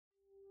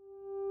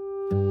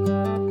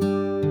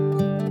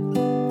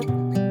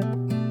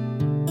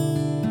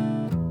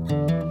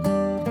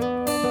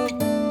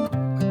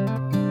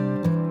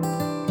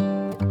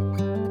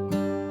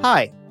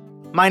Hi,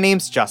 my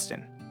name's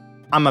Justin.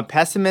 I'm a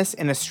pessimist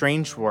in a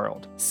strange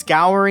world,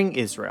 scouring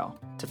Israel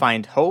to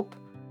find hope,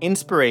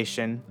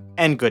 inspiration,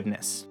 and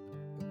goodness.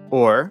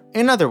 Or,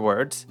 in other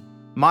words,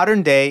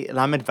 modern-day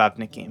Lamed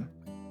Vavnikim,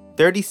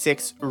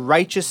 36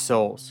 righteous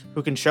souls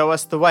who can show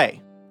us the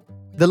way.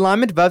 The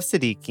Lamed Vav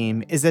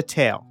Tzadikim is a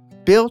tale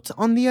built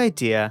on the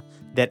idea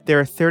that there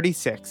are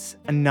 36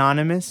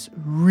 anonymous,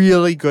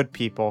 really good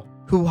people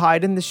who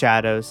hide in the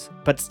shadows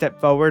but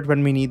step forward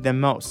when we need them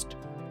most.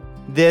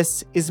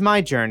 This is my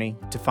journey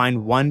to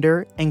find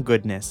wonder and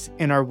goodness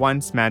in our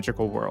once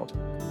magical world.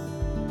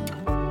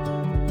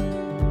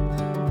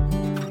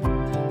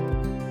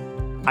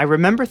 I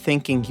remember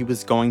thinking he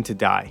was going to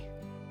die.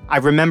 I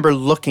remember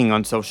looking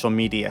on social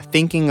media,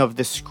 thinking of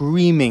the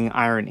screaming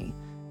irony,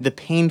 the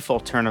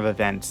painful turn of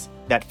events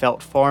that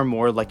felt far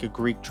more like a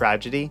Greek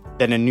tragedy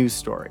than a news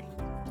story.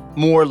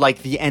 More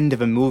like the end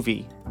of a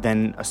movie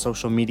than a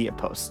social media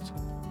post.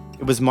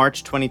 It was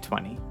March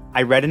 2020.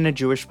 I read in a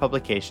Jewish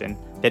publication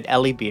that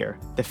Eli Beer,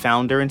 the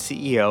founder and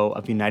CEO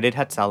of United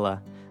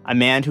Hatzalah, a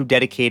man who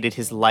dedicated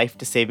his life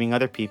to saving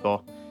other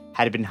people,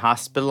 had been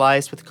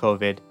hospitalized with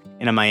COVID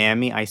in a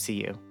Miami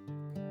ICU.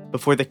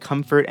 Before the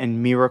comfort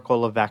and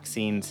miracle of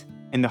vaccines,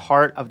 in the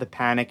heart of the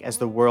panic as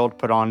the world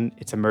put on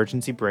its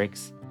emergency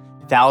brakes,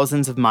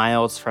 thousands of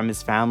miles from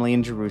his family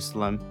in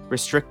Jerusalem,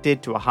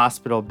 restricted to a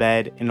hospital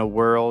bed in a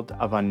world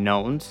of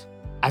unknowns,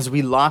 as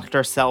we locked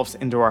ourselves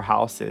into our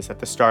houses at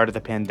the start of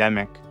the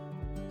pandemic,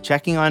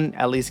 checking on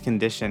Eli's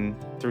condition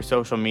through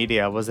social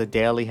media was a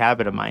daily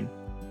habit of mine.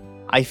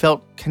 I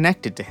felt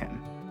connected to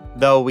him,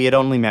 though we had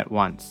only met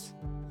once.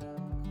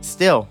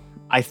 Still,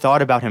 I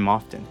thought about him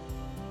often.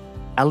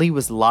 Eli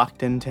was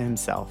locked into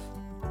himself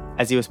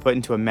as he was put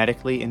into a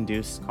medically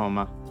induced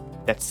coma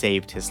that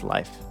saved his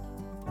life.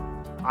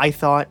 I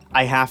thought,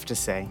 I have to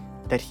say,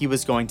 that he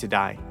was going to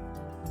die,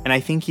 and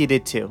I think he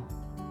did too.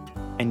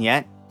 And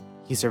yet,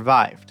 he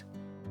survived.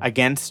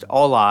 Against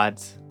all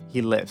odds,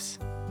 he lives.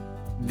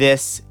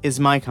 This is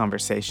my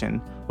conversation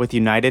with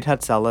United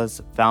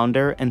Hatzalah's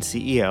founder and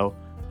CEO,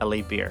 Eli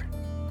Beer.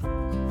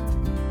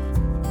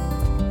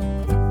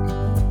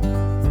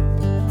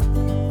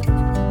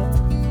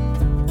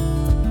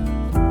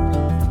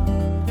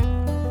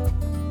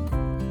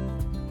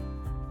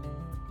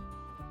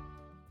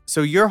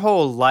 So your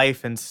whole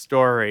life and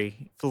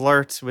story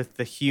flirts with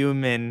the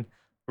human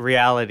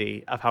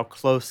reality of how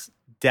close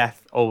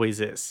death always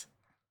is.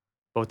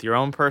 Both your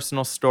own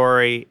personal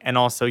story and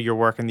also your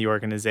work in the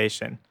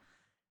organization.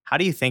 How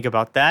do you think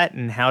about that,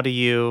 and how do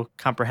you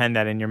comprehend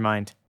that in your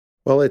mind?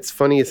 Well, it's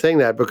funny you're saying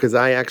that because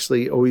I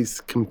actually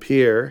always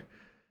compare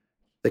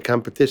the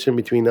competition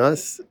between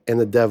us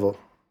and the devil.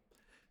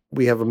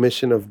 We have a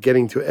mission of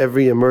getting to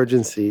every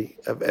emergency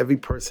of every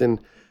person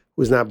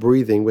who's not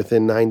breathing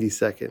within 90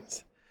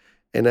 seconds.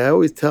 And I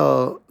always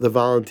tell the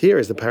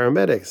volunteers, the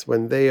paramedics,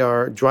 when they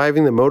are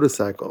driving the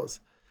motorcycles,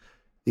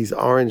 these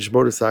orange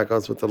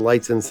motorcycles with the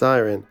lights and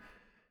siren,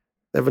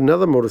 they have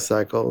another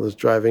motorcycle that's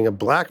driving a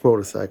black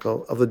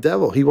motorcycle of the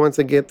devil. He wants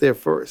to get there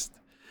first.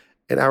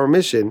 And our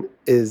mission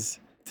is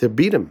to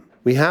beat him.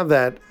 We have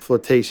that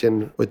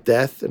flirtation with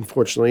death,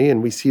 unfortunately,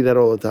 and we see that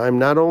all the time,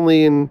 not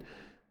only in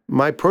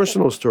my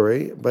personal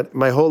story, but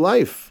my whole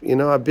life. You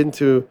know, I've been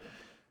to,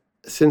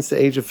 since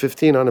the age of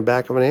 15, on the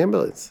back of an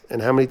ambulance.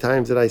 And how many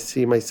times did I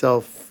see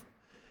myself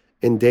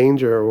in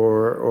danger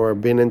or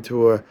been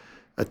into a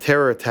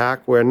terror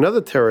attack where another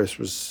terrorist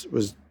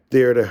was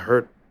there to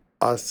hurt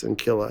us and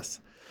kill us.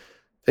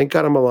 Thank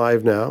God I'm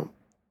alive now,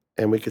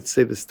 and we could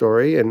say the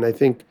story. And I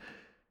think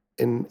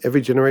in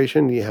every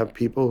generation, you have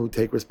people who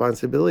take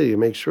responsibility to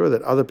make sure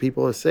that other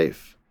people are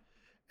safe.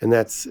 And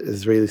that's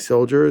Israeli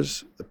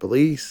soldiers, the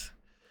police,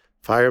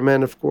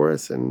 firemen, of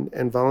course,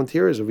 and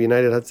volunteers of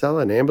United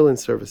Hatzalah and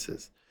ambulance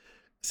services.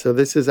 So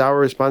this is our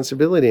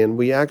responsibility, and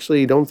we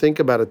actually don't think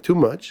about it too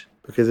much.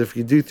 Because if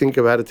you do think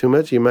about it too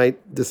much, you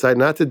might decide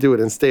not to do it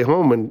and stay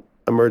home when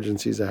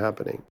emergencies are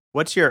happening.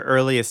 What's your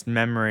earliest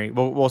memory?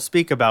 We'll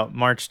speak about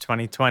March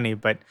 2020,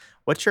 but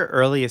what's your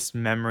earliest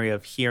memory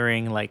of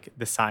hearing like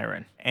the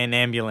siren and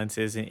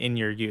ambulances in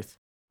your youth?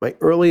 My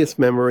earliest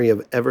memory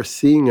of ever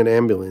seeing an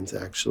ambulance,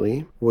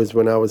 actually, was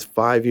when I was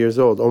 5 years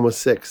old,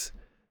 almost 6,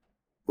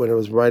 when it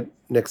was right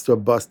next to a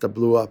bus that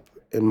blew up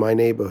in my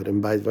neighborhood in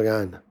Beit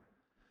Vagan.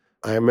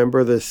 I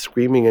remember the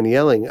screaming and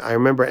yelling. I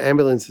remember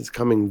ambulances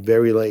coming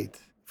very late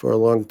for a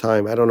long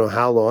time. I don't know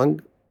how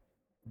long,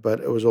 but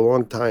it was a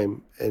long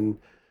time. And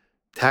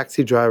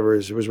taxi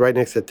drivers, it was right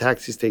next to a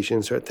taxi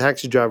station, so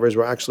taxi drivers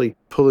were actually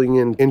pulling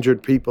in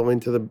injured people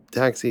into the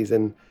taxis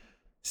and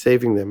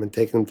saving them and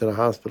taking them to the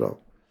hospital.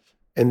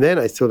 And then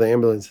I saw the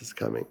ambulances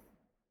coming.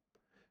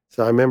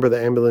 So I remember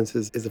the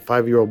ambulances as a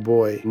 5-year-old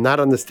boy, not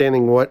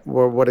understanding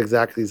what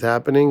exactly is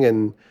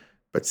happening,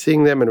 but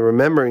seeing them and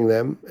remembering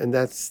them, and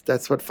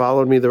that's what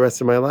followed me the rest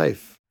of my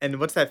life. And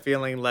what's that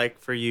feeling like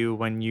for you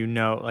when you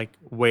know, like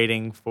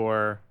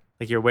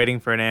you're waiting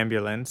for an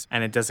ambulance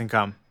and it doesn't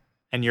come,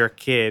 and you're a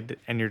kid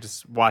and you're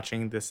just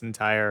watching this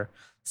entire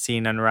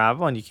scene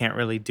unravel and you can't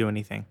really do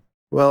anything?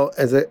 Well,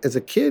 as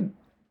a kid,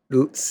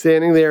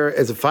 Standing there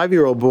as a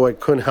 5-year-old boy,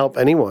 couldn't help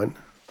anyone.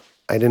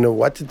 I didn't know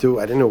what to do.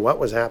 I didn't know what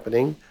was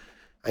happening.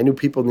 I knew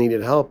people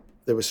needed help.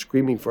 They were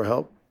screaming for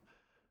help,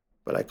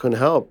 but I couldn't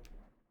help.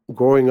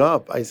 Growing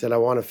up, I said, I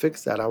want to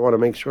fix that. I want to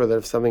make sure that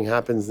if something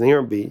happens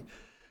near me,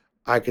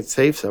 I could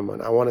save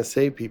someone. I want to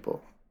save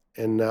people.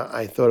 And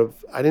I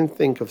didn't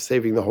think of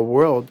saving the whole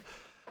world.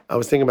 I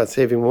was thinking about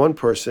saving one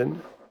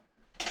person.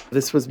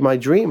 This was my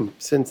dream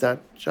since that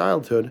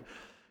childhood,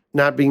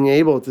 not being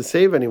able to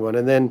save anyone.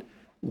 And then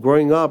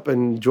growing up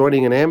and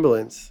joining an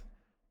ambulance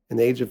at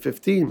the age of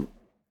 15,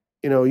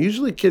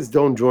 usually kids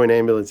don't join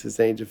ambulances at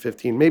the age of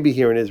 15. Maybe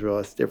here in Israel,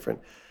 it's different.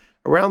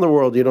 Around the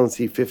world, you don't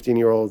see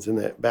 15-year-olds in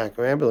the back of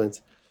an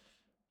ambulance.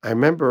 I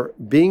remember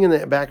being in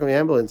the back of the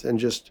ambulance and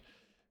just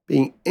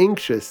being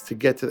anxious to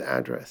get to the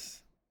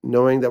address,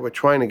 knowing that we're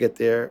trying to get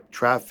there,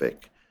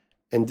 traffic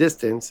and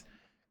distance,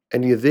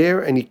 and you're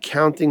there and you're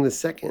counting the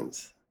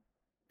seconds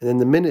and then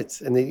the minutes,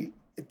 and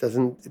it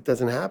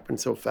doesn't happen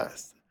so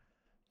fast.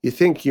 You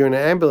think you're in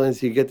an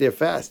ambulance, you get there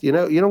fast. You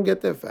don't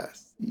get there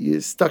fast.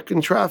 You're stuck in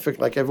traffic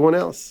like everyone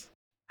else.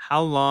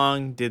 How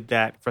long did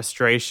that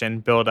frustration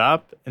build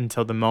up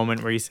until the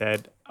moment where you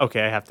said,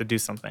 okay, I have to do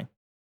something?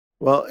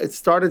 Well, it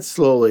started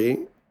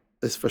slowly,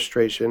 this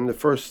frustration. The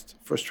first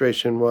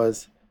frustration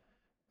was,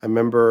 I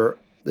remember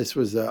this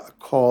was a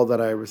call that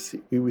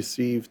we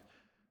received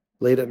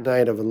late at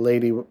night of a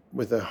lady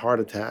with a heart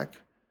attack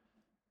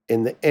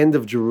in the end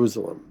of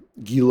Jerusalem,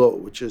 Gilo,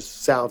 which is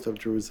south of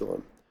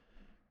Jerusalem.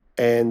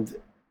 And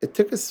it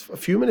took us a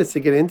few minutes to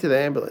get into the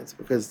ambulance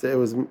because it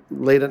was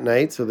late at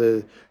night, so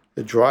the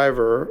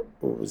driver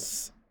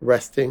was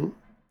resting.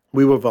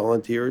 We were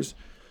volunteers.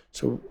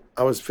 So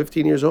I was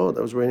 15 years old.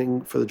 I was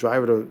waiting for the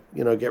driver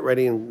to, get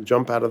ready and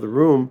jump out of the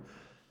room.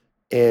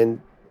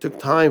 And it took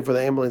time for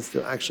the ambulance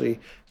to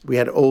we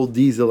had old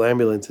diesel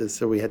ambulances,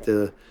 so we had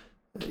to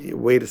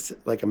wait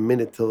like a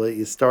minute till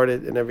you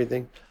started and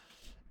everything.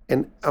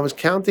 And I was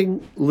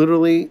counting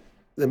literally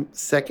the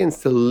seconds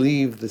to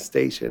leave the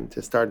station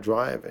to start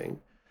driving.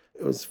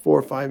 It was 4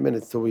 or 5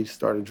 minutes till we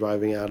started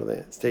driving out of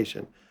the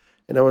station.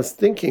 And I was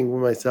thinking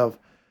with myself,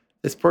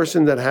 this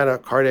person that had a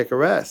cardiac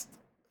arrest,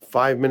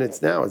 5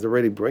 minutes now is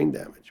already brain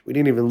damage. We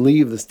didn't even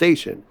leave the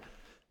station,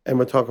 and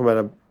we're talking about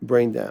a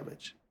brain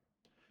damage.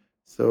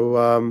 So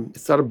it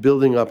started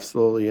building up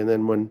slowly. And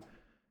then when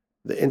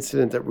the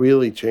incident that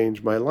really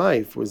changed my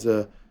life was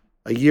a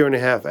year and a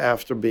half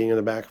after being in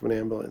the back of an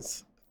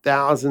ambulance,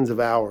 thousands of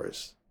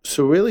hours.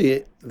 So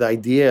really, the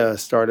idea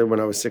started when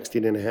I was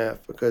 16 and a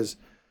half, because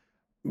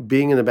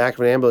being in the back of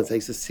an ambulance, I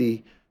used to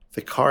see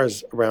the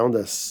cars around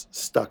us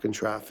stuck in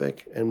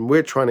traffic, and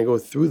we're trying to go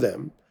through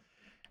them.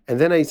 And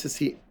then I used to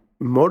see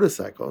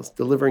motorcycles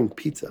delivering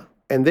pizza.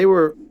 And they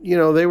were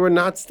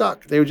not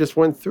stuck. They just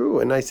went through.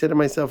 And I said to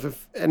myself,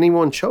 if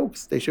anyone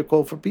chokes, they should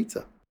call for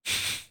pizza.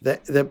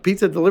 The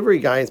pizza delivery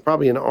guy is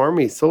probably an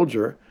army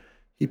soldier.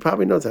 He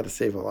probably knows how to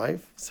save a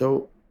life.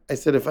 So I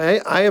said, if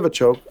I have a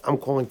choke, I'm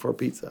calling for a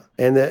pizza.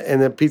 And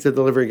the pizza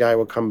delivery guy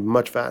will come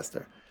much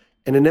faster.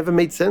 And it never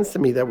made sense to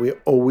me that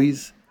we're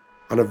always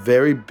on a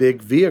very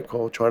big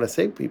vehicle trying to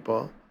save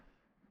people.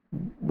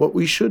 What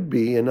we should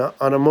be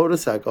on a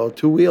motorcycle, a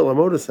two-wheeler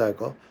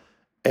motorcycle,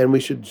 and we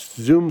should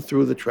zoom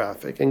through the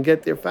traffic and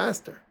get there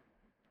faster.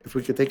 If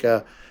we could take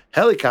a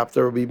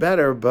helicopter, it would be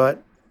better,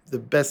 but the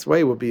best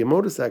way would be a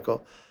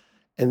motorcycle.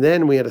 And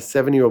then we had a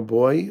 7-year-old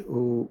boy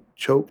who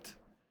choked,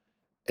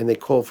 and they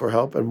called for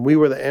help, and we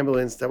were the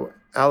ambulance that were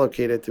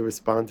allocated to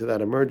respond to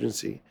that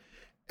emergency.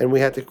 And we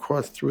had to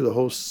cross through the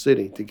whole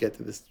city to get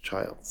to this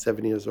child,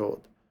 7 years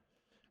old.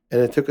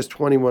 And it took us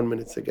 21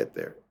 minutes to get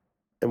there.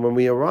 And when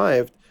we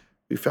arrived,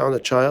 we found a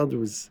child who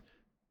was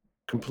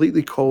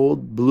completely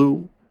cold,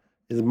 blue.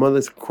 His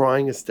mother's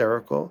crying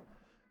hysterical.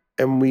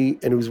 And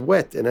it was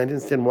wet. And I didn't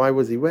understand why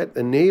was he wet.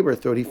 The neighbor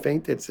thought he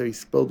fainted, so he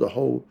spilled a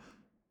whole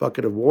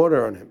bucket of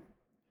water on him.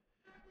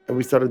 And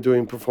we started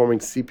performing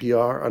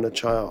CPR on a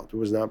child who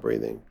was not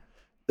breathing.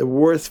 The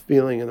worst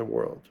feeling in the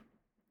world.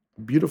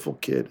 A beautiful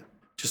kid.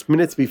 Just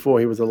minutes before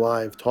he was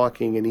alive,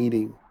 talking and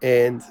eating.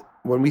 And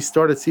when we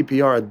started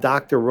CPR, a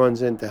doctor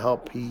runs in to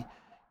help.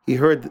 He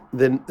heard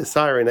the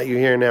siren that you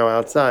hear now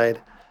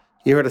outside.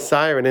 He heard a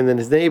siren in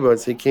his neighborhood,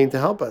 so he came to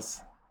help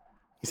us.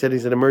 He said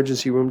he's an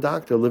emergency room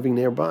doctor living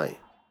nearby.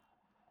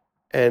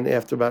 And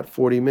after about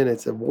 40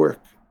 minutes of work,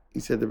 he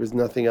said there was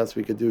nothing else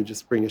we could do,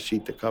 just bring a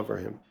sheet to cover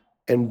him.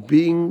 And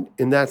being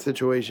in that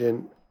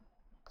situation,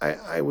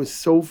 I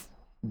was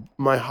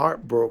my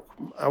heart broke.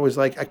 I was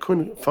like, I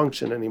couldn't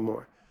function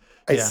anymore.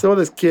 I saw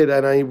this kid,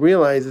 and I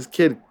realized this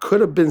kid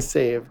could have been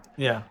saved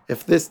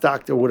if this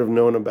doctor would have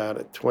known about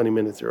it 20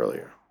 minutes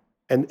earlier.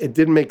 And it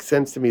didn't make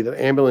sense to me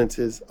that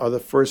ambulances are the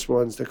first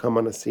ones to come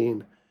on the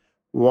scene.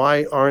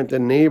 Why aren't the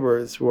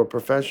neighbors who are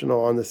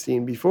professional on the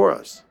scene before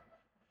us?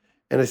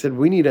 And I said,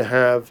 we need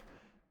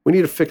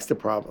to fix the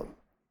problem.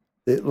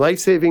 The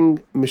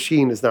life-saving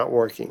machine is not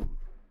working.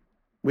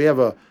 We have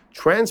a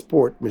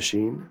transport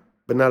machine,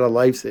 but not a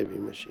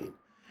life-saving machine.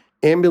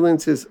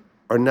 Ambulances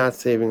are not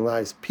saving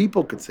lives.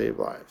 People could save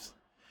lives.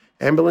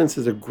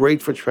 Ambulances are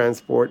great for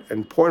transport,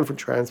 important for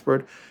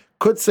transport,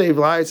 could save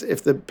lives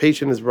if the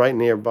patient is right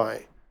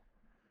nearby.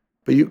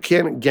 But you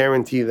can't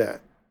guarantee that,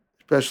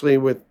 especially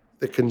with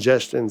the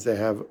congestions they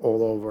have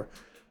all over.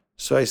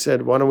 So I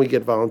said, why don't we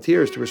get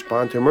volunteers to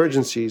respond to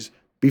emergencies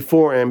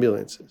before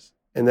ambulances?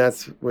 And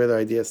that's where the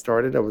idea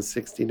started. I was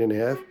 16 and a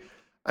half.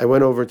 I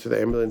went over to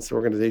the ambulance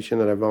organization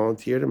that I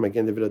volunteered in,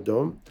 Magen David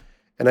Adom,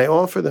 and I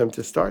offered them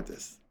to start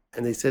this.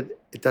 And they said,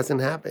 it doesn't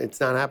happen. It's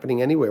not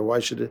happening anywhere. Why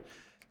should it?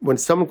 When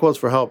someone calls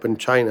for help in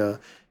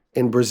China,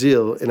 in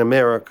Brazil, in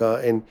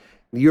America, in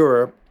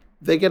Europe,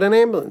 they get an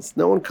ambulance.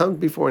 No one comes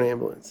before an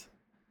ambulance.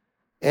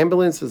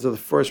 Ambulances are the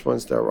first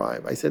ones to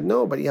arrive. I said,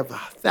 no, but you have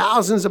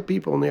thousands of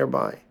people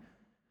nearby.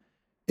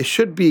 It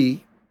should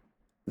be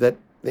that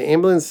the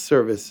ambulance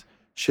service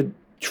should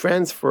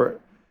transfer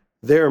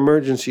their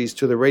emergencies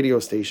to the radio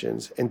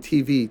stations and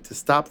TV to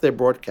stop their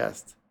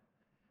broadcast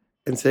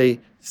and say,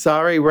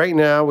 sorry, right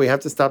now we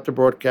have to stop the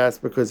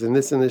broadcast because in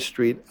this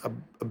street,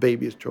 a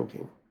baby is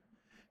choking.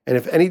 And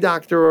if any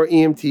doctor or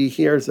EMT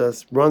hears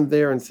us, run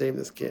there and save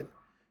this kid.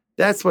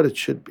 That's what it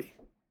should be.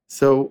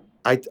 So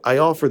I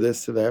offered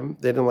this to them.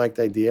 They didn't like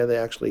the idea. They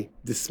actually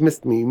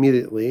dismissed me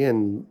immediately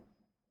and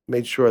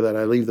made sure that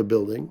I leave the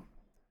building.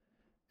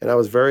 And I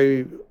was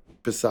very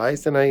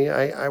precise, and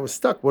I was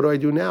stuck. What do I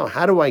do now?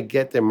 How do I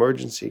get the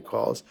emergency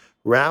calls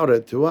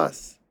routed to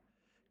us?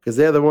 Because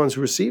they're the ones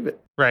who receive it.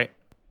 Right.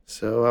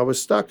 So I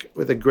was stuck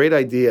with a great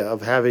idea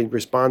of having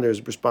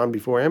responders respond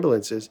before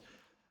ambulances,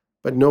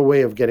 but no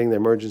way of getting the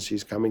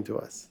emergencies coming to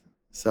us.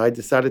 So I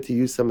decided to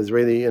use some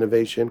Israeli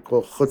innovation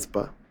called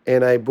chutzpah.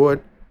 And I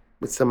bought,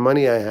 with some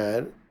money I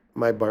had,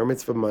 my bar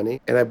mitzvah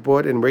money, and I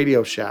bought in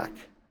Radio Shack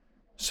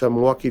some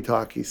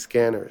walkie-talkie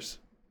scanners.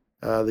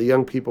 The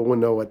young people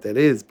wouldn't know what that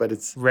is, but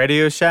it's...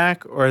 Radio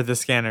Shack or the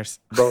scanners?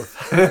 Both.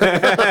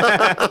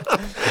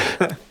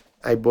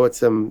 I bought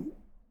some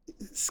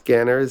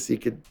scanners. You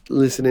could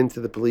listen into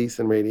the police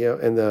and radio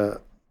and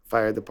the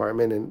fire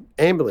department and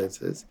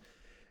ambulances.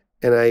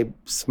 And I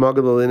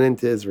smuggled it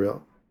into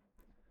Israel.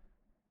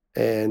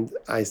 And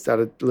I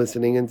started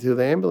listening into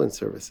the ambulance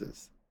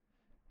services.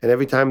 And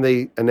every time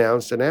they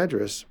announced an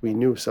address, we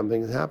knew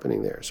something was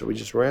happening there. So we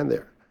just ran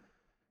there.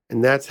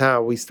 And that's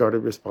how we started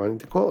responding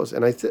to calls.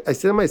 And I said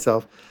to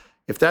myself,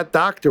 if that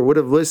doctor would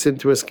have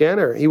listened to a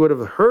scanner, he would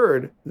have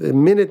heard, the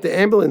minute the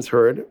ambulance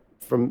heard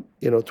from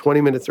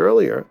 20 minutes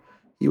earlier,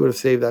 he would have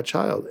saved that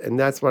child. And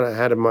that's what I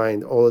had in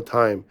mind all the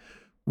time.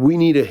 We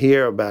need to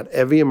hear about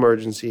every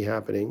emergency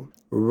happening,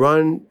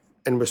 run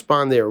and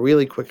respond there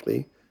really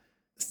quickly,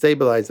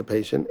 stabilize the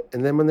patient,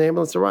 and then when the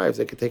ambulance arrives,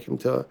 they could take him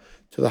to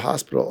the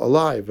hospital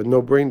alive with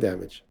no brain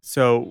damage.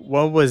 So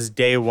what was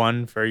day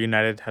one for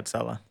United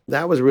Hatzalah?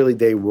 That was really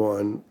day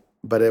one,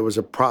 but it was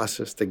a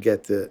process to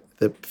get the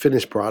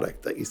finished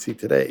product that you see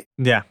today.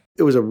 Yeah.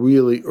 It was a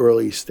really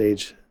early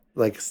stage,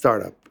 like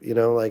startup,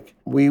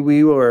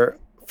 we were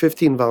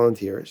 15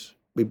 volunteers.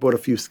 We bought a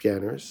few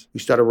scanners.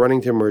 We started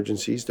running to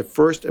emergencies. The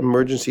first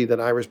emergency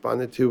that I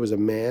responded to was a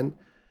man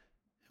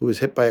who was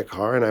hit by a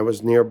car, and I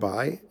was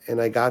nearby, and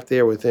I got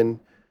there within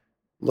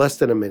less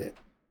than a minute.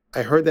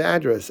 I heard the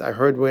address. I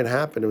heard what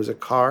happened. It was a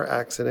car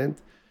accident,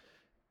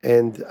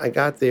 and I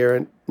got there,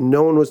 and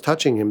no one was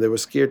touching him. They were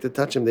scared to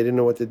touch him. They didn't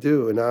know what to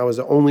do, and I was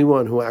the only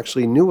one who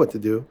actually knew what to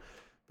do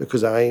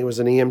because I was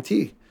an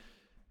EMT.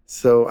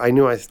 So I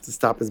knew I had to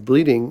stop his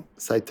bleeding,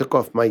 so I took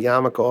off my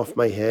yarmulke off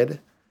my head,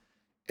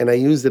 and I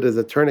used it as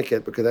a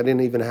tourniquet because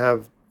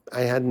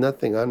I had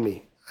nothing on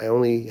me. I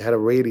only had a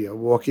radio,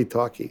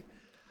 walkie-talkie.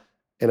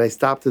 And I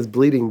stopped his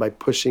bleeding by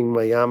pushing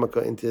my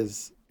yarmulke into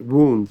his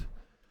wound.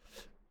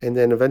 And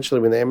then eventually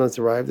when the ambulance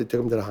arrived, they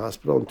took him to the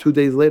hospital. And 2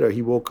 days later,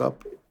 he woke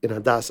up in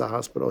Hadassah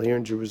Hospital here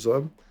in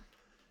Jerusalem.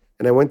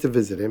 And I went to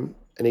visit him,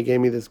 and he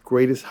gave me this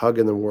greatest hug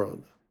in the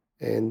world.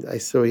 And I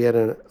saw he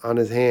had on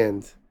his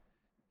hand,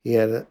 he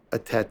had a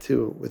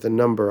tattoo with a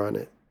number on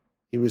it.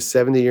 He was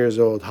 70 years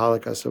old,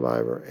 Holocaust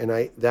survivor.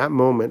 And that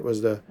moment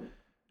was the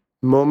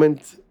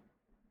moment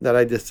that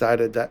I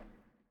decided that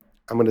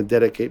I'm going to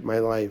dedicate my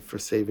life for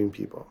saving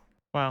people.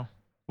 Wow.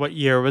 What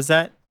year was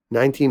that?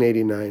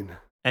 1989.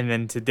 And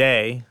then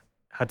today,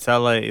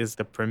 Hatzalah is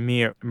the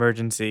premier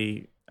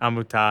emergency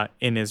amuta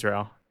in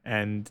Israel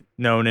and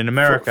known in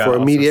America. For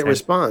immediate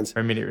response.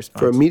 For immediate response.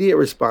 For immediate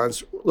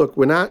response. Look,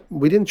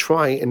 we didn't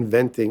try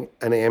inventing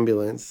an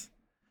ambulance,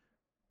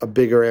 a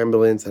bigger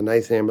ambulance, a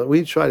nice ambulance.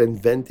 We tried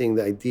inventing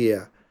the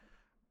idea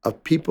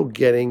of people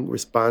getting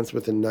response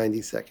within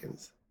 90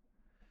 seconds.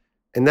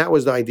 And that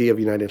was the idea of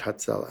United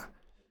Hatzalah.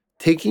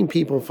 Taking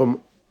people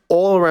from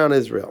all around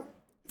Israel,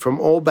 from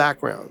all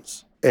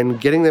backgrounds, and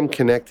getting them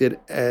connected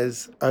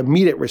as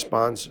immediate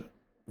response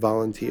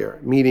volunteer.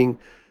 Meaning,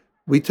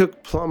 we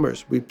took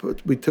plumbers, we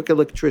took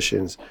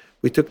electricians,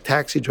 we took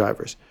taxi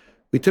drivers,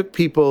 we took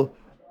people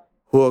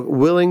who are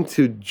willing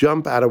to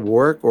jump out of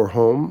work or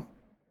home,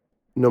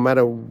 no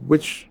matter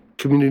which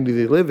community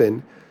they live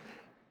in,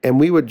 and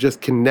we would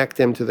just connect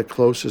them to the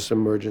closest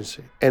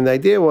emergency. And the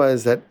idea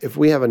was that if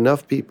we have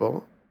enough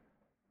people,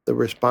 the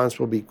response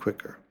will be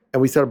quicker.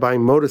 And we started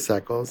buying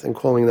motorcycles and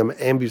calling them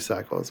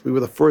ambucycles. We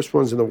were the first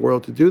ones in the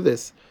world to do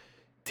this,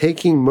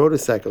 taking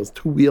motorcycles,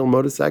 two-wheel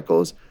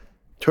motorcycles,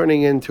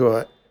 turning into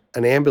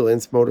an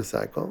ambulance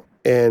motorcycle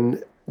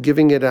and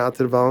giving it out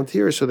to the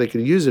volunteers so they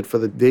could use it for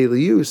the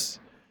daily use.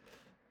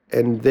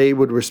 And they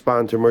would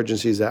respond to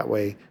emergencies that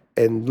way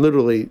and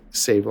literally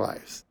save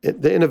lives.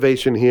 The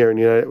innovation here in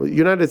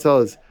United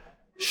Tells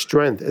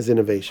strength as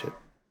innovation.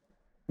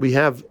 We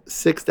have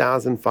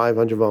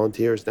 6,500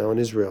 volunteers now in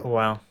Israel.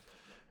 Wow.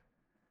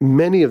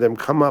 Many of them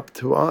come up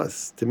to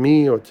us, to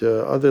me or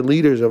to other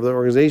leaders of the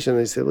organization.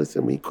 They say,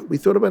 listen, we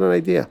thought about an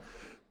idea.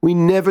 We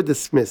never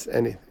dismiss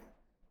anything.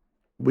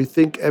 We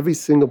think every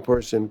single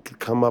person could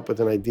come up with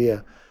an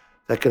idea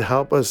that could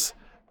help us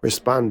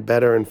respond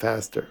better and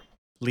faster.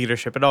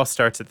 Leadership, it all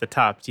starts at the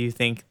top. Do you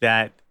think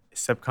that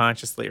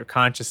subconsciously or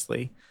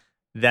consciously,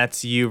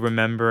 that's you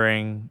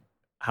remembering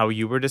how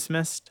you were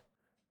dismissed?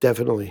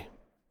 Definitely.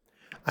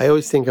 I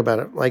always think about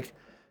it. Like,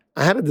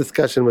 I had a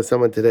discussion with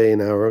someone today in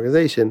our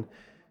organization.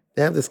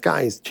 They have this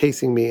guy who's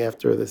chasing me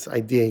after this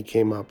idea he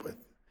came up with.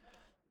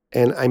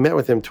 And I met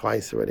with him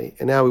twice already.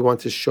 And now he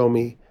wants to show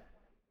me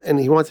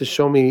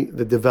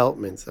the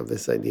developments of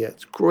this idea.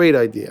 It's a great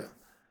idea.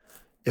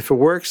 If it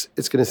works,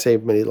 it's going to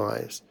save many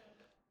lives.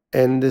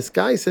 And this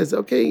guy says,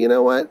 okay, you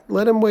know what?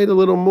 Let him wait a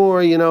little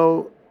more.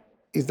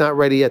 He's not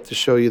ready yet to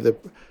show you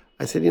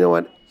I said, you know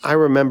what? I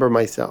remember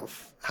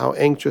myself, how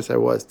anxious I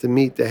was to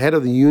meet the head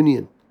of the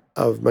union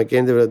of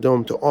Magen David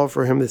Adom to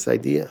offer him this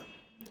idea,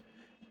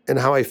 and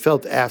how I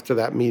felt after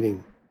that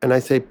meeting. And I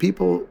say,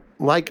 people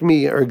like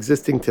me are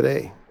existing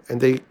today,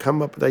 and they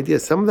come up with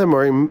ideas. Some of them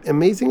are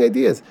amazing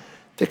ideas,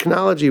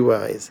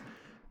 technology-wise,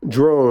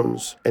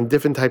 drones and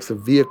different types of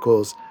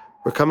vehicles.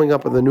 We're coming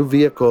up with a new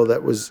vehicle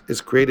that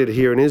is created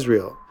here in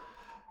Israel.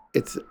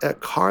 It's a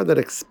car that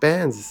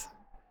expands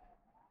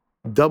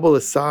double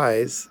the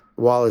size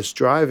while it's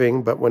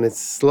driving, but when it's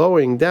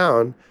slowing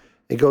down,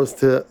 it goes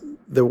to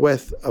the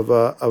width of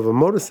a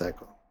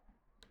motorcycle.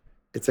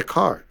 It's a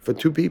car for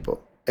two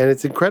people, and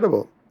it's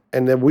incredible.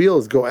 And the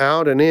wheels go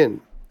out and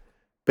in.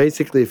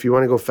 Basically, if you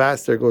want to go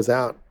faster, it goes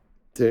out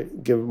to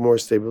give more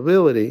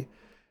stability.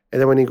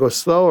 And then when you go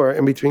slower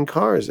in between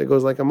cars, it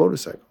goes like a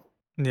motorcycle.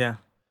 Yeah.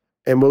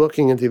 And we're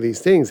looking into these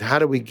things. How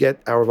do we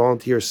get our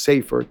volunteers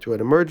safer to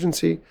an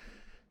emergency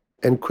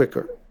and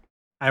quicker?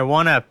 I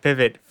want to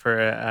pivot for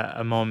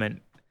a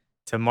moment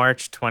to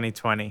March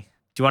 2020.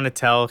 Do you want to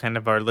tell kind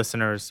of our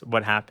listeners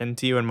what happened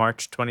to you in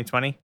March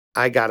 2020?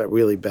 I got it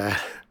really bad.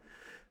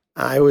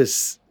 I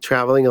was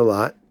traveling a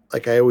lot,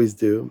 like I always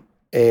do.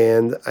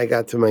 And I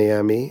got to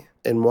Miami.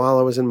 And while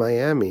I was in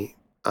Miami,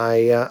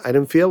 I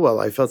didn't feel well.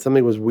 I felt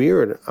something was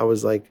weird. I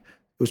was like,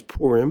 it was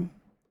Purim.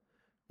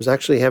 I was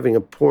actually having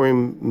a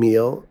Purim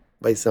meal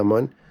by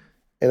someone.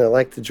 And I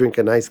like to drink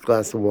a nice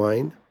glass of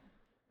wine.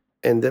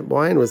 And that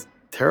wine was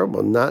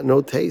terrible,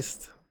 no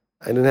taste.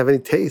 I didn't have any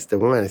taste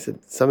of wine. I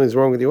said, something's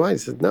wrong with your wine. He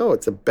said, no,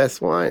 it's the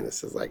best wine.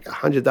 This is like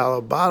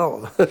 $100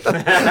 bottle.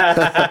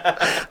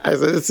 I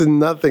said, this is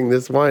nothing.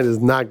 This wine is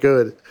not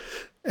good.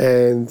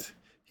 And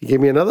he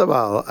gave me another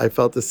bottle. I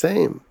felt the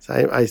same.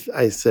 So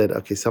I said,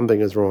 okay, something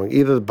is wrong.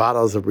 Either the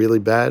bottles are really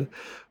bad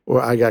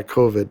or I got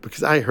COVID.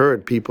 Because I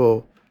heard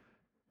people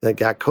that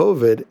got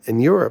COVID in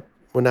Europe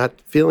were not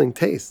feeling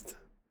taste.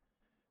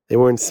 They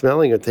weren't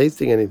smelling or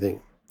tasting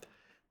anything.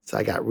 So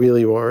I got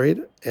really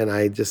worried, and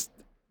I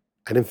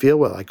didn't feel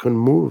well. I couldn't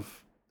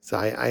move. So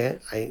I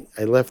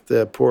left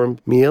the Purim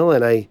meal,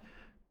 and I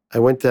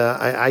went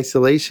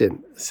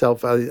to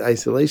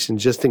self-isolation,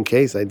 just in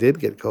case I did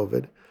get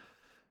COVID.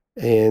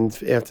 And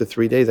after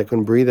 3 days, I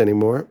couldn't breathe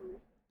anymore.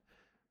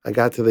 I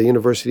got to the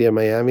University of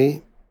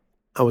Miami.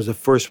 I was the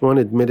first one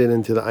admitted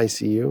into the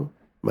ICU.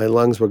 My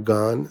lungs were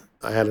gone.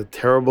 I had a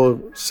terrible,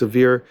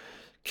 severe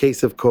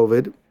case of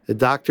COVID. The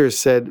doctors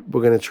said,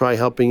 we're going to try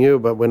helping you,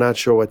 but we're not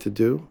sure what to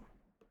do.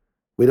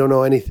 We don't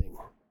know anything.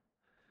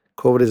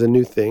 COVID is a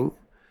new thing.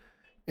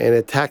 And it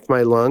attacked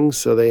my lungs,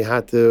 so they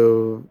had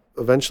to,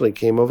 eventually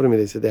came over to me,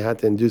 they said they had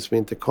to induce me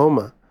into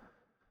coma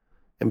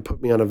and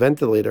put me on a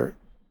ventilator.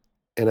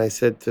 And I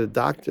said to the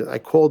doctor, I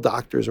called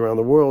doctors around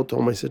the world,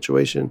 told my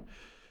situation.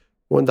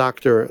 One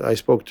doctor I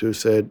spoke to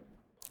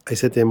I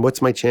said to him,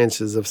 what's my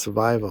chances of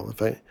survival?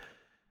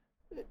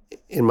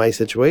 In my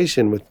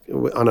situation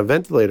on a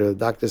ventilator, the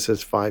doctor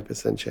says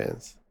 5%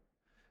 chance.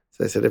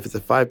 So I said, if it's a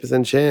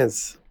 5%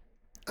 chance,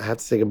 I have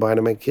to say goodbye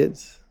to my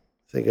kids.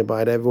 Say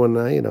goodbye to everyone,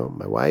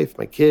 my wife,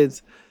 my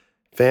kids,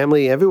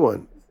 family,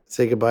 everyone.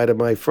 Say goodbye to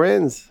my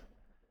friends.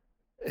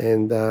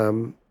 And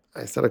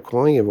I started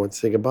calling everyone to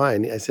say goodbye.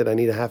 And I said, I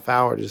need a half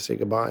hour to say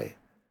goodbye.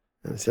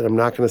 And I said, I'm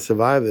not going to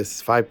survive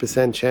this.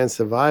 5% chance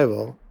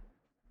survival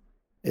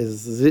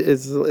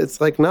it's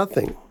like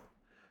nothing.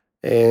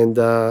 And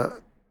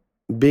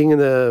being in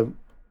the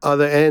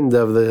other end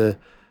of the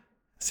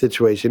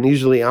situation,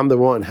 usually I'm the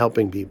one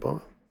helping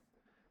people.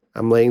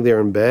 I'm laying there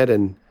in bed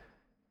and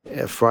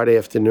Friday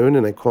afternoon,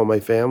 and I call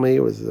my family.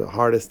 It was the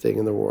hardest thing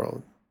in the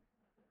world.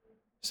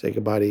 Say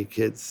goodbye to your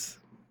kids.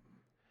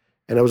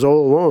 And I was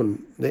all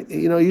alone.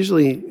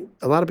 Usually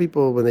a lot of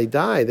people, when they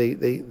die,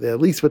 they're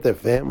at least with their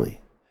family.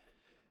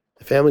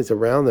 The families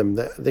around them,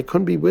 they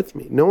couldn't be with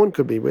me. No one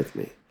could be with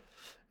me.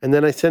 And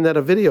then I send out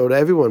a video to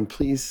everyone,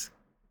 please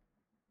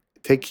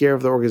take care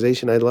of the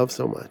organization I love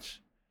so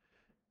much.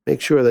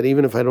 Make sure that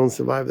even if I don't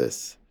survive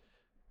this,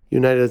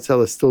 United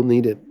Hatzalah is still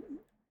needed.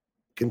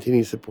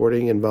 Continue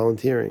supporting and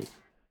volunteering.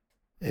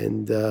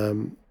 And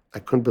I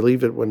couldn't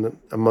believe it when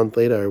a month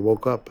later I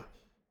woke up.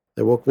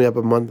 They woke me up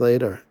a month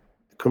later.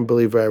 I couldn't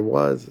believe where I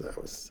was.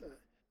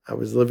 I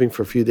was living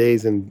for a few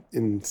days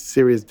in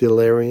serious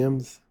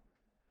deliriums,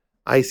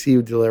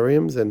 ICU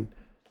deliriums, and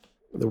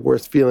the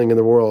worst feeling in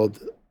the world,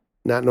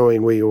 not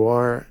knowing where you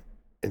are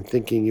and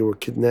thinking you were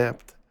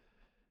kidnapped.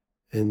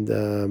 And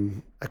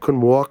I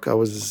couldn't walk. I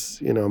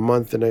was, a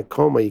month in a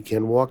coma. You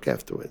can't walk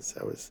afterwards.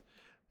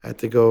 I had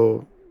to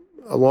go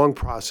a long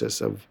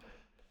process of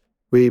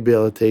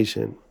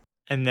rehabilitation.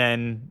 And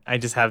then I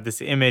just have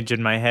this image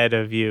in my head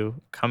of you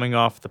coming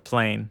off the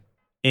plane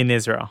in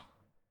Israel.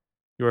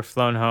 You were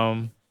flown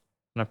home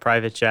on a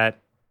private jet.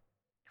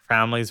 Your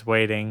family's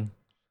waiting.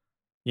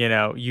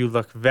 You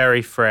look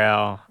very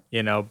frail,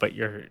 but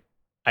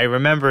I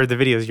remember the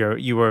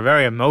videos, you were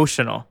very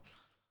emotional.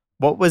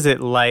 What was it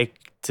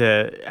like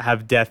to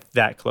have death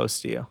that close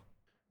to you?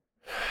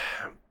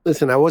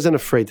 Listen, I wasn't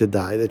afraid to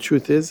die. The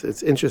truth is,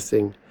 it's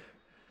interesting.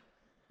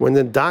 When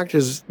the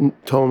doctors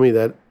told me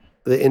that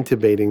they're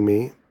intubating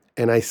me,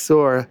 and I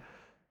saw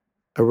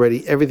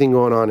already everything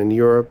going on in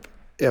Europe,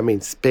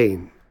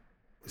 Spain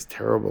was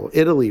terrible.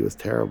 Italy was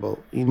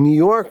terrible. New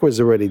York was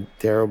already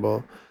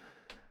terrible.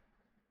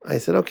 I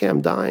said, okay,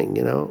 I'm dying,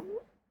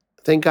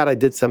 Thank God I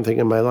did something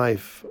in my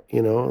life,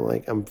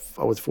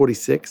 I was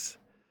 46.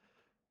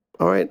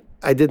 All right,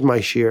 I did my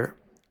share.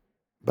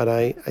 But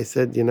I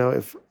said,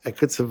 if I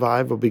could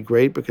survive, it'll be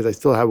great because I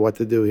still have what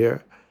to do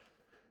here.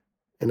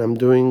 And I'm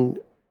doing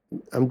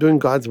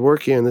God's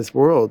work here in this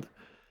world.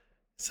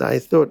 So I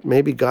thought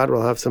maybe God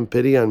will have some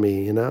pity on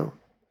me,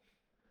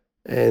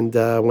 And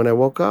when I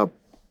woke up,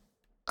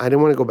 I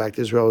didn't want to go back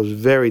to Israel. I was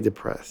very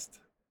depressed.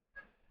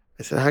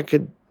 I said,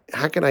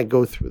 how could I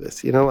go through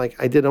this?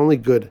 I did only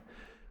good.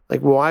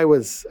 Why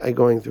was I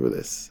going through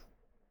this?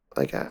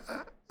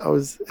 I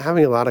was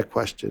having a lot of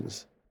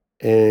questions.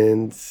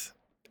 And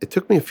it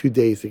took me a few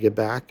days to get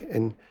back.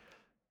 And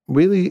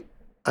really,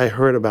 I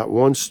heard about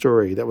one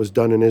story that was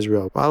done in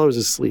Israel while I was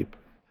asleep.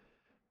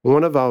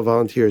 One of our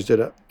volunteers did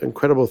an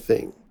incredible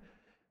thing.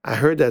 I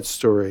heard that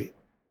story,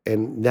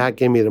 and that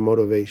gave me the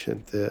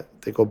motivation to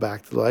go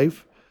back to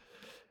life.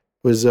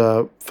 It was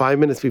 5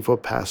 minutes before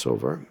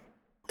Passover,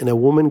 and a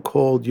woman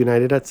called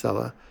United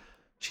Hatzalah.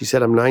 She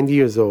said, I'm 90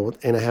 years old,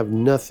 and I have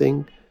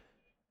nothing.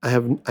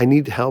 I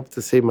need help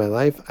to save my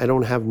life. I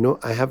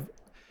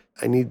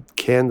need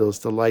candles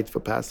to light for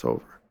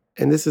Passover.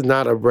 And this is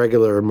not a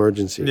regular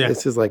emergency. Yeah.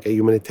 This is like a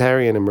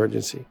humanitarian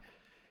emergency.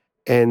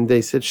 And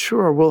they said,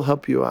 sure, we'll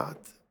help you out.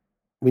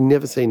 We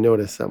never say no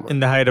to someone. In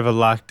the height of a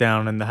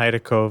lockdown, in the height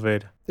of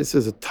COVID. This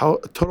is a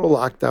total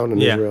lockdown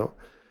in Israel.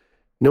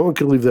 No one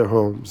could leave their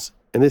homes.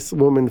 And this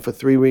woman, for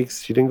 3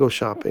 weeks, she didn't go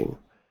shopping.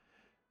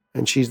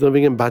 And she's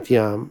living in Bat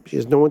Yam. She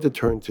has no one to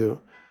turn to.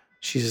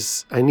 She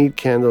says, I need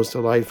candles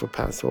to light for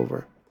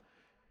Passover.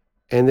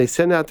 And they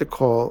sent out the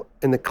call,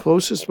 and the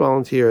closest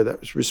volunteer that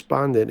was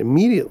responded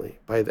immediately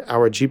by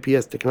our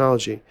GPS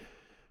technology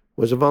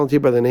was a volunteer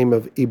by the name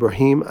of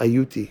Ibrahim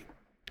Ayuti,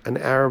 an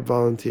Arab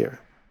volunteer.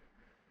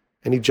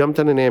 And he jumped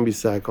on an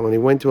ambicycle, and he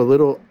went to a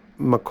little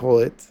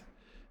makolet,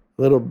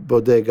 a little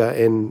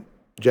bodega in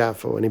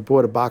Jaffa, and he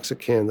bought a box of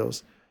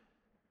candles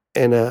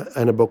and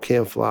a bouquet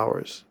of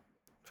flowers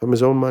from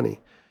his own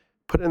money.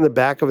 Put it in the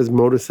back of his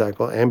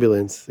motorcycle,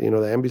 ambulance, the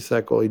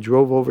ambicycle. He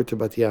drove over to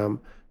Bat Yam,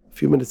 a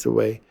few minutes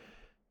away.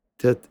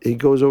 He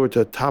goes over to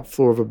the top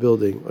floor of a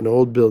building, an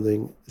old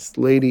building. This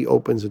lady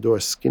opens the door,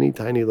 skinny,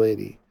 tiny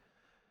lady,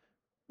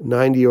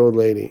 90-year-old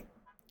lady.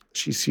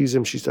 She sees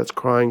him. She starts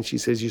crying. She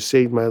says, you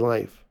saved my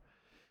life.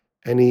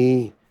 And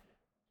he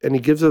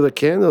gives her the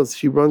candles.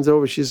 She runs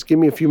over. She says, give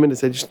me a few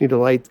minutes. I just need to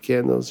light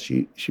candles.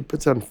 She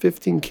puts on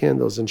 15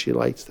 candles and she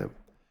lights them.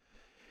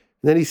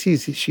 And then he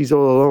sees she's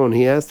all alone.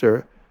 He asked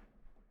her,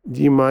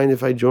 do you mind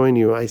if I join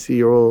you? I see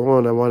you're all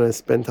alone. I want to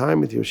spend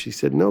time with you. She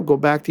said, no, go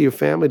back to your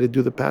family to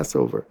do the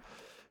Passover.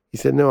 He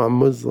said, no, I'm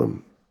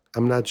Muslim.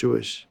 I'm not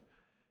Jewish.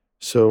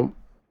 So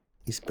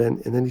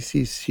and then he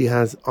sees she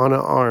has on her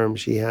arm,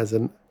 she has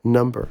a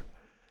number.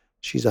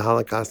 She's a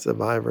Holocaust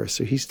survivor.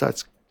 So he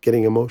starts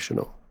getting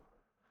emotional.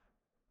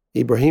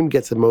 Ibrahim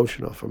gets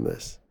emotional from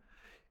this.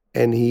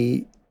 And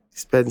he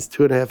spends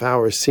 2.5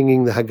 hours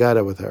singing the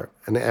Haggadah with her.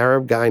 An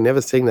Arab guy,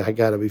 never sang the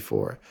Haggadah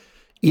before,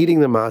 eating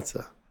the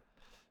matzah.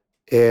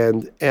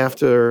 And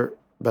after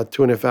about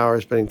 2.5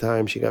 hours spending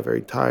time, she got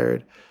very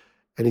tired.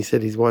 And he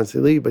said he wants to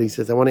leave, but he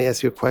says, I want to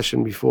ask you a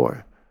question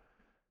before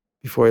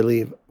I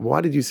leave. Why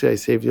did you say I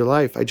saved your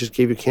life? I just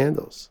gave you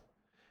candles.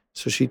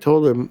 So she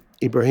told him,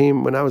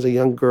 Ibrahim, when I was a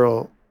young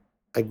girl,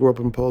 I grew up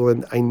in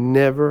Poland. I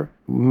never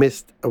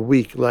missed a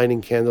week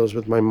lighting candles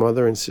with my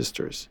mother and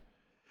sisters.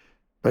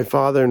 My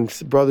father and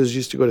brothers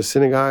used to go to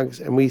synagogues,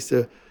 and we used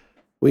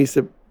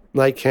to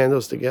light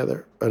candles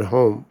together at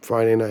home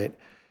Friday night.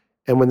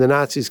 And when the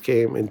Nazis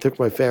came and took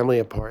my family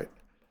apart,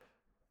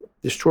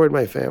 destroyed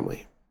my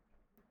family,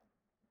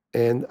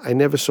 and I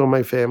never saw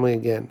my family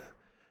again.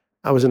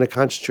 I was in a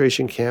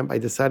concentration camp. I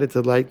decided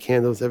to light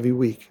candles every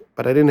week,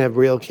 but I didn't have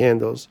real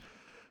candles.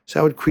 So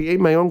I would create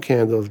my own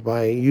candles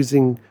by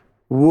using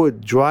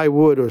wood, dry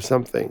wood or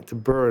something to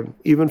burn,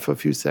 even for a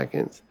few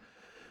seconds,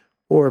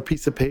 or a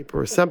piece of paper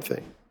or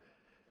something.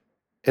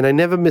 And I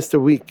never missed a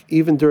week,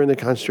 even during the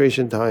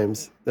concentration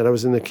times that I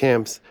was in the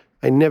camps.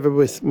 I never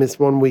missed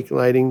 1 week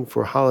lighting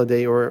for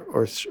holiday or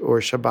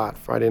Shabbat,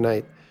 Friday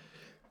night.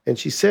 And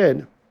she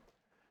said,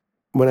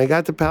 when I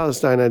got to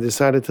Palestine, I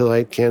decided to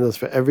light candles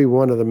for every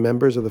one of the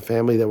members of the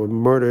family that were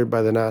murdered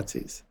by the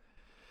Nazis.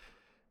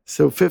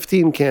 So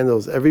 15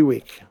 candles every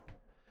week.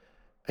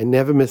 I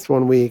never missed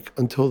 1 week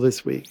until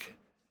this week.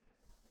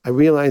 I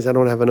realized I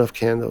don't have enough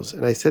candles.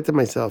 And I said to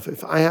myself,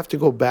 if I have to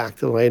go back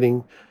to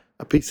lighting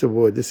a piece of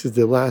wood, this is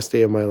the last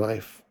day of my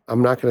life.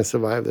 I'm not going to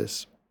survive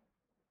this.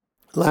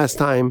 Last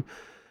time,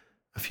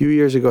 a few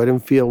years ago, I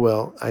didn't feel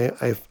well.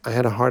 I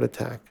had a heart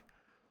attack.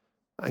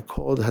 I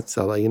called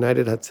Hatzalah,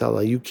 United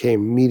Hatzalah. You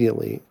came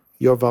immediately.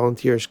 Your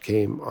volunteers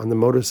came on the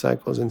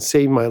motorcycles and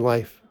saved my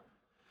life.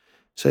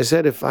 So I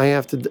said, if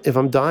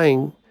I'm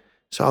dying,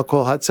 so I'll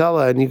call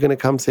Hatzalah and you're going to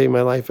come save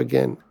my life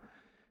again.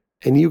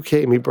 And you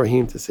came,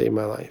 Ibrahim, to save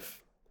my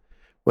life.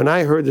 When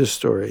I heard this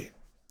story,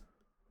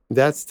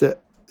 that's the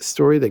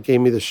story that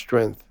gave me the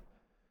strength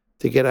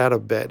to get out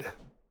of bed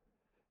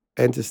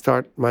and to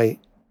start my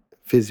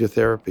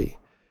physiotherapy.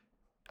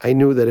 I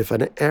knew that if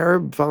an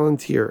Arab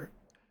volunteer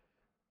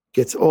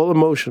gets all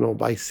emotional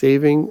by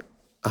saving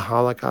a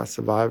Holocaust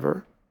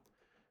survivor,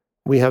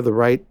 we have the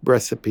right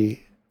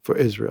recipe for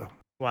Israel.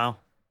 Wow.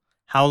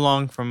 How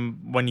long from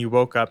when you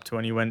woke up to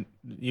when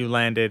you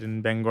landed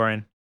in Ben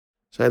Gurion?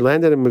 So I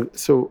landed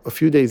a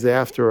few days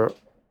after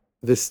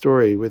this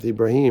story with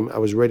Ibrahim, I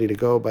was ready to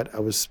go, but I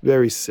was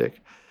very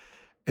sick.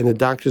 And the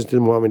doctors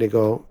didn't want me to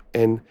go.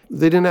 And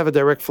they didn't have a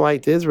direct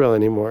flight to Israel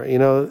anymore.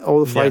 All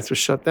the flights were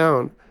shut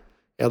down.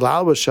 El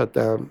Al was shut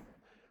down.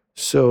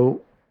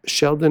 So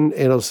Sheldon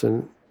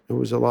Adelson, who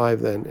was alive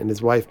then, and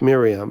his wife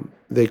Miriam,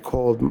 they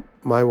called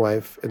my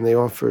wife and they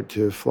offered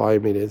to fly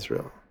me to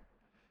Israel.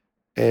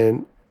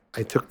 And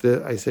I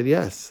said,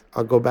 yes,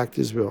 I'll go back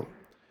to Israel.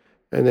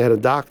 And they had a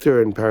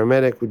doctor and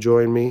paramedic who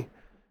joined me.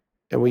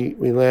 And we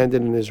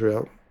landed in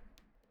Israel.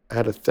 I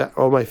had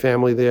all my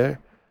family there.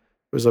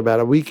 It was about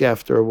a week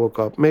after I woke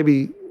up,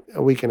 maybe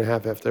a week and a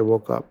half after I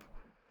woke up.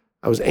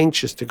 I was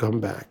anxious to come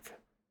back.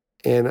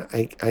 And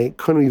I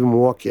couldn't even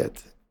walk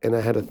yet. And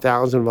I had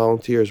 1,000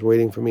 volunteers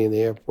waiting for me in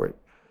the airport.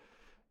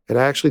 And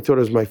I actually thought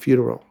it was my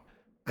funeral.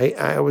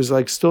 I was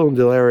like still in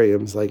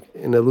deliriums, like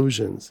in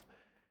illusions.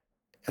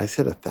 I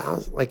said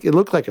 1,000, like it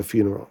looked like a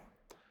funeral.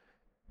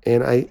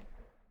 And I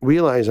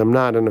realized I'm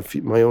not in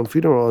my own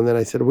funeral. And then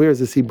I said, where is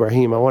this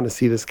Ibrahim? I want to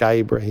see this guy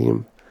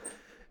Ibrahim.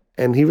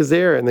 And he was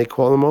there and they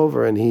called him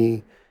over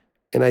and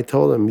I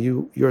told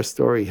him, your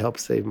story helped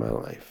save my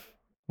life.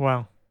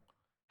 Wow.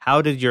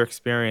 How did your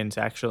experience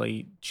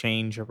actually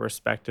change your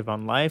perspective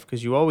on life?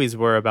 Because you always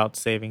were about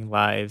saving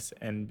lives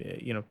and,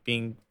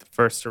 being the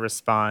first to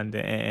respond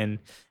and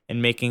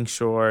making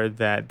sure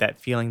that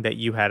feeling that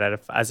you had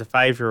as a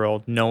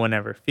 5-year-old, no one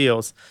ever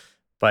feels.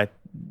 But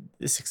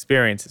this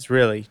experience is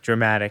really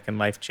dramatic and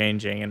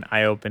life-changing and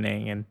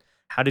eye-opening. And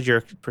how did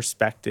your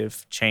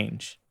perspective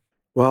change?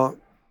 Well,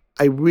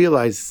 I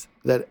realized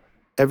that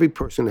every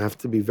person has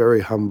to be very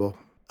humble.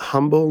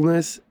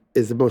 Humbleness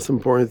is the most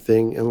important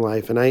thing in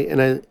life. And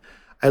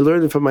I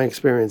learned it from my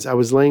experience. I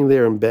was laying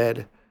there in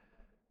bed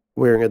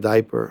wearing a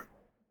diaper,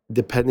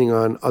 depending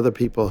on other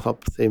people to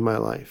help save my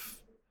life.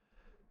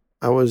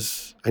 I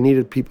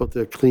needed people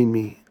to clean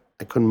me.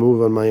 I couldn't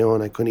move on my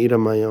own. I couldn't eat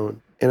on my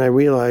own. And I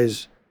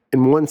realized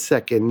in 1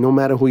 second, no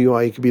matter who you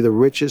are, you could be the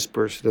richest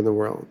person in the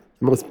world,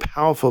 the most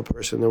powerful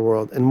person in the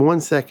world. In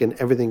 1 second,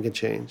 everything can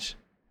change.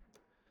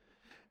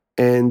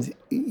 And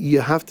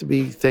you have to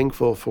be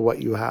thankful for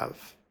what you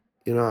have.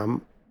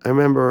 I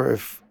remember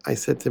if I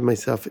said to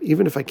myself,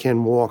 even if I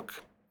can't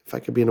walk, if I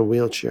could be in a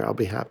wheelchair, I'll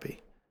be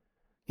happy.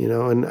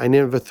 And I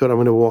never thought I'm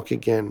going to walk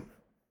again.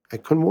 I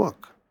couldn't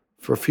walk.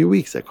 For a few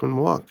weeks, I couldn't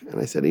walk.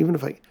 And I said, even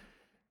if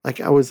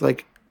I was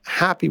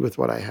happy with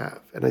what I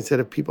have. And I said,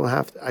 if people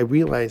have to, I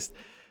realized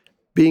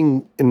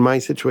being in my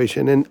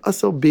situation and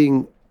also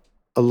being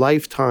a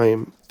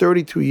lifetime,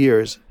 32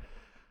 years,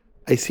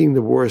 I've seen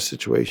the worst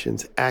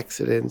situations,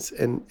 accidents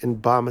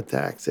and bomb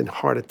attacks and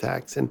heart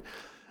attacks and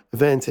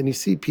events. And you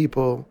see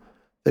people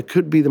that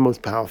could be the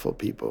most powerful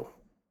people.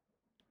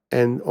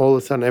 And all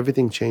of a sudden,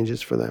 everything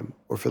changes for them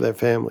or for their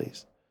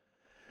families.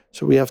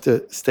 So we have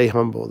to stay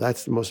humble.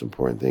 That's the most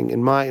important thing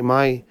in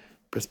my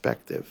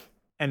perspective.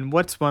 And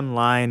what's one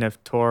line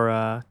of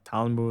Torah,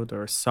 Talmud,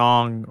 or a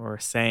song or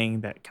a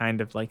saying that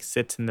kind of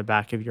sits in the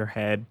back of your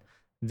head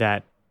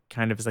that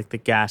kind of is like the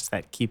gas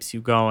that keeps you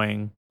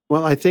going?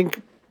 Well, I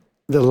think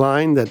the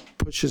line that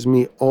pushes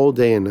me all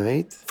day and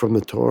night from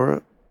the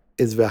Torah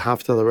is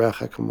V'ahavta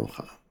l'reacha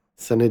kamocha,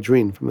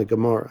 Sanhedrin from the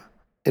Gemara.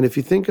 And if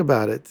you think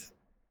about it,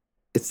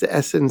 it's the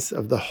essence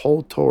of the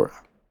whole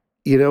Torah.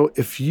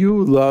 If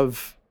you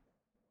love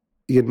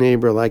your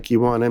neighbor like you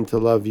want him to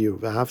love you,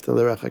 V'ahavta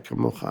l'reacha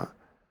kamocha,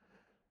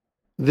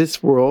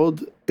 this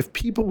world If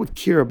people would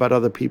care about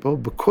other people,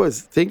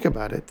 think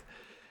about it,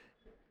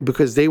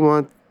 because they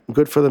want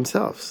good for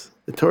themselves.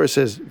 The Torah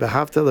says,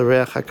 "V'ahavta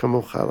l'reacha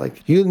kamocha," like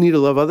you need to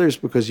love others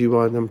because you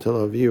want them to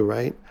love you,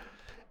 right?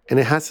 And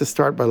it has to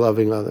start by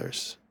loving others.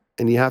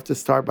 And you have to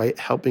start by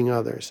helping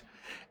others.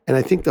 And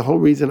I think the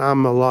whole reason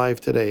I'm alive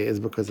today is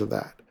because of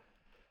that.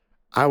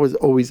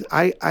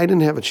 I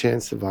didn't have a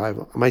chance to survive.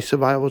 My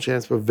survival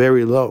chance were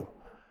very low.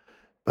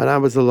 But I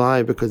was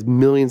alive because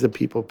millions of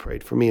people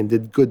prayed for me and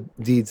did good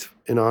deeds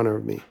in honor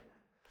of me.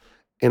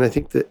 And I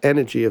think the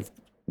energy of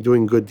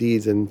doing good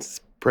deeds and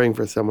praying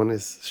for someone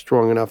is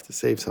strong enough to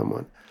save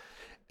someone.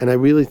 And I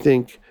really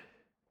think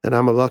that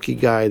I'm a lucky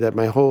guy that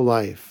my whole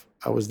life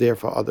I was there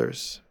for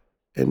others.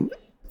 And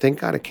thank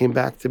God it came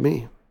back to me.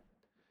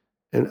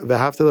 And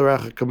v'ahavta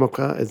l'reacha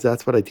kamocha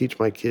that's what I teach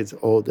my kids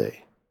all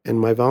day and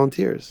my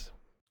volunteers.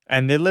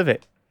 And they live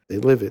it. They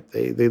live it.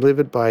 They live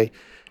it by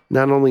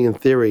not only in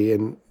theory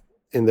and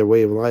in their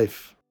way of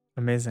life.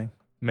 Amazing.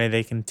 May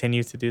they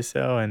continue to do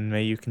so, and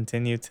may you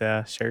continue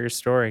to share your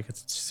story,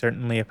 because it's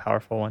certainly a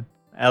powerful one.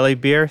 Eli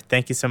Beer,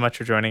 thank you so much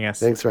for joining us.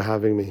 Thanks for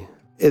having me.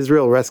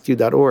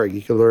 IsraelRescue.org.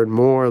 You can learn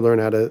more, learn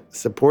how to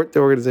support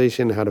the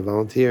organization, how to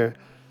volunteer.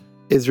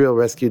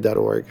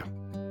 IsraelRescue.org.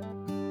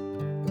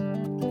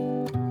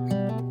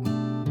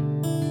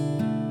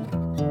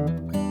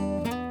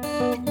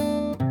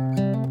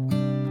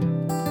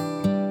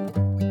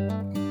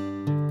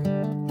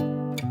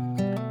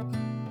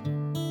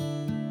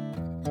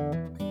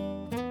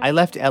 I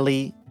left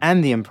Eli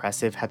and the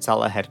impressive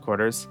Hatzalah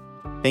headquarters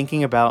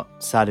thinking about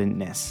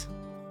suddenness.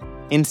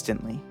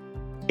 Instantly,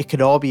 it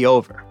could all be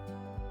over.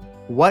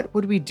 What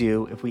would we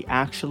do if we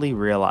actually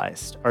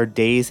realized our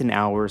days and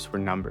hours were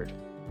numbered?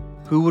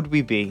 Who would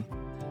we be?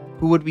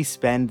 Who would we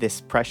spend this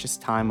precious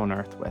time on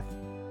earth with?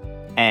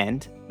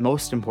 And,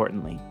 most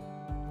importantly,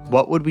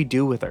 what would we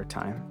do with our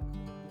time?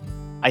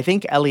 I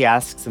think Eli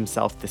asks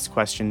himself this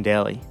question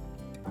daily,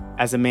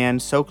 as a man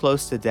so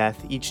close to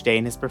death each day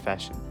in his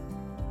profession,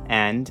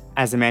 and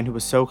as a man who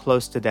was so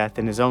close to death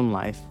in his own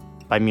life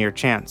by mere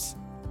chance.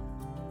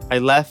 I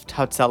left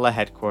Hatzalah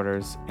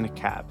headquarters in a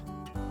cab.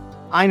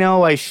 I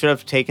know I should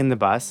have taken the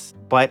bus,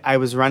 but I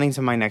was running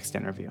to my next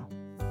interview.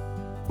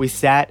 We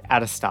sat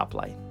at a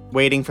stoplight,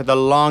 waiting for the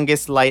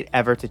longest light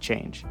ever to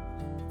change,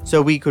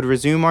 so we could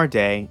resume our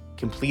day,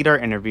 complete our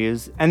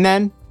interviews, and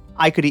then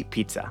I could eat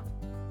pizza.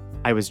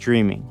 I was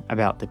dreaming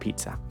about the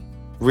pizza.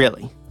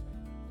 Really.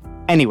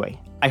 Anyway,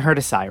 I heard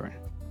a siren.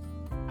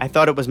 I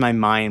thought it was my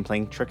mind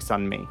playing tricks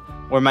on me,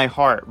 or my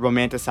heart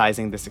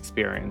romanticizing this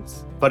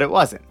experience, but it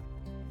wasn't.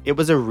 It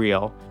was a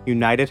real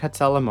United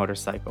Hatzalah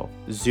motorcycle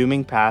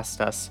zooming past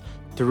us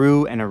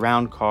through and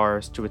around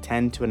cars to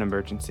attend to an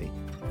emergency.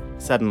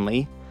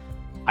 Suddenly,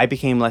 I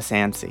became less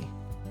antsy.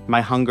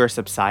 My hunger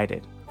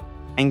subsided,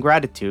 and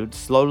gratitude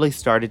slowly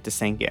started to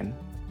sink in.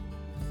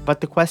 But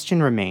the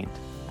question remained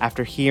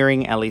after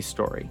hearing Eli's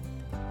story.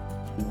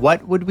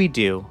 What would we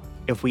do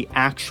if we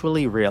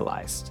actually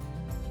realized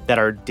that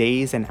our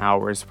days and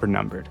hours were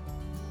numbered?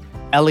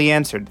 Eli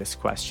answered this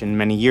question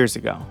many years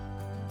ago,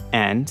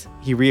 and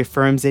he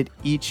reaffirms it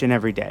each and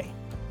every day.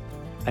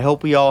 I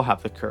hope we all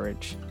have the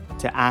courage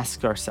to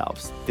ask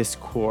ourselves this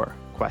core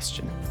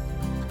question.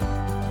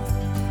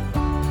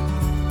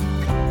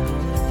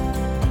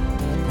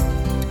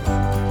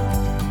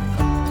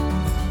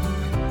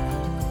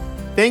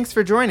 Thanks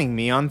for joining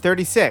me on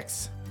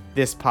 36.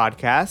 This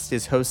podcast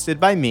is hosted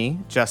by me,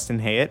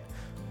 Justin Hayet.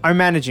 Our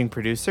managing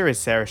producer is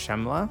Sarah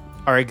Shemla.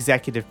 Our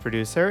executive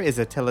producer is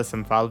Attila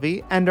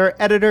Samfalvi, and our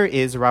editor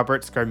is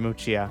Robert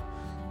Scarmuccia.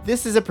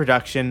 This is a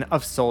production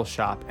of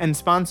SoulShop and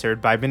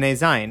sponsored by Bnai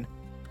Zion.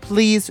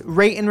 Please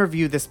rate and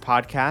review this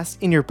podcast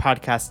in your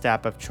podcast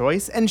app of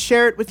choice and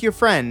share it with your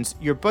friends,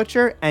 your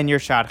butcher, and your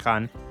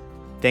shadchan.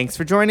 Thanks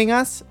for joining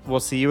us. We'll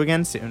see you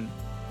again soon.